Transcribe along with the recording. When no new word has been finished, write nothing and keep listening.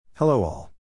Hello all.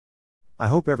 I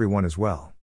hope everyone is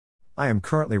well. I am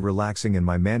currently relaxing in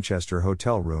my Manchester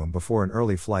hotel room before an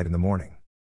early flight in the morning.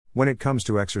 When it comes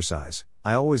to exercise,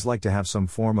 I always like to have some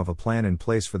form of a plan in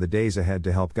place for the days ahead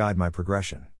to help guide my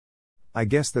progression. I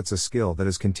guess that's a skill that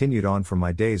has continued on from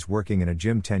my days working in a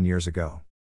gym 10 years ago.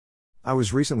 I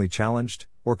was recently challenged,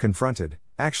 or confronted,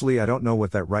 actually I don't know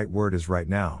what that right word is right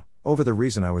now, over the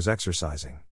reason I was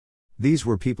exercising. These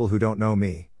were people who don't know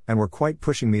me, and were quite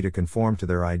pushing me to conform to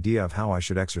their idea of how I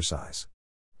should exercise.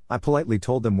 I politely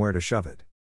told them where to shove it.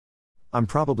 I'm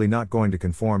probably not going to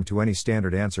conform to any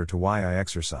standard answer to why I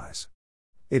exercise.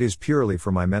 It is purely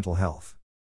for my mental health.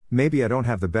 Maybe I don't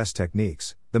have the best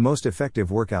techniques, the most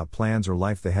effective workout plans or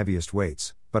lift the heaviest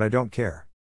weights, but I don't care.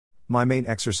 My main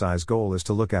exercise goal is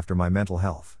to look after my mental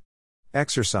health.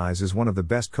 Exercise is one of the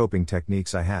best coping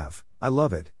techniques I have. I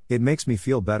love it, it makes me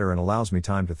feel better and allows me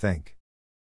time to think.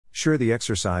 Sure, the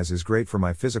exercise is great for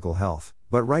my physical health,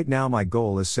 but right now my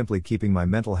goal is simply keeping my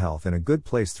mental health in a good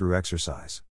place through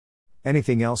exercise.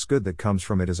 Anything else good that comes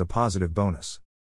from it is a positive bonus.